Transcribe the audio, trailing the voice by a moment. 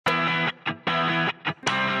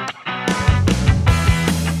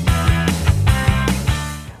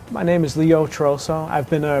My name is Leo Troso. I've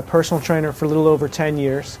been a personal trainer for a little over 10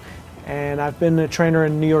 years, and I've been a trainer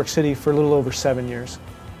in New York City for a little over 7 years.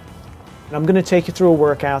 And I'm going to take you through a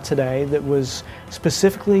workout today that was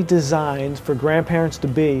specifically designed for grandparents to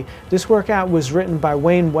be. This workout was written by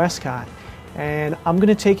Wayne Westcott, and I'm going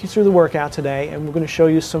to take you through the workout today, and we're going to show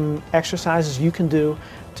you some exercises you can do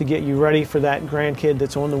to get you ready for that grandkid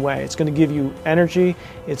that's on the way. It's going to give you energy,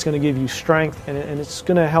 it's going to give you strength, and it's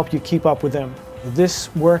going to help you keep up with them. This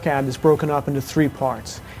workout is broken up into 3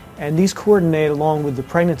 parts, and these coordinate along with the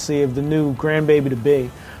pregnancy of the new grandbaby to be.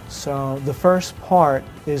 So the first part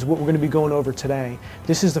is what we're going to be going over today.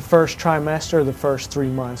 This is the first trimester, the first 3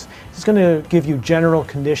 months. It's going to give you general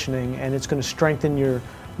conditioning, and it's going to strengthen your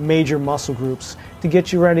major muscle groups to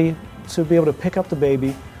get you ready to be able to pick up the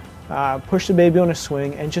baby, push the baby on a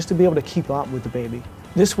swing, and just to be able to keep up with the baby.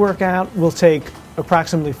 This workout will take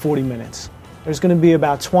approximately 40 minutes. There's going to be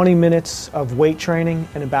about 20 minutes of weight training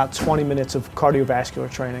and about 20 minutes of cardiovascular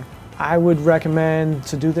training. I would recommend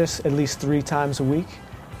to do this at least 3 times a week.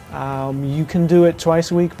 You can do it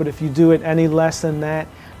twice a week, but if you do it any less than that,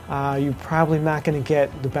 you're probably not going to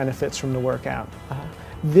get the benefits from the workout.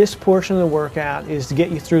 This portion of the workout is to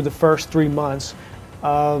get you through the first 3 months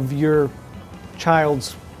of your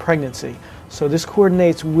child's pregnancy. So this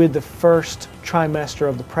coordinates with the first trimester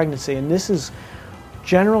of the pregnancy, and this is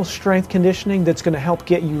general strength conditioning that's going to help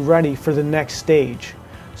get you ready for the next stage.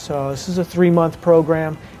 So this is a 3-month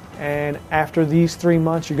program, and after these 3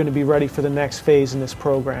 months you're going to be ready for the next phase in this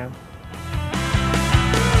program.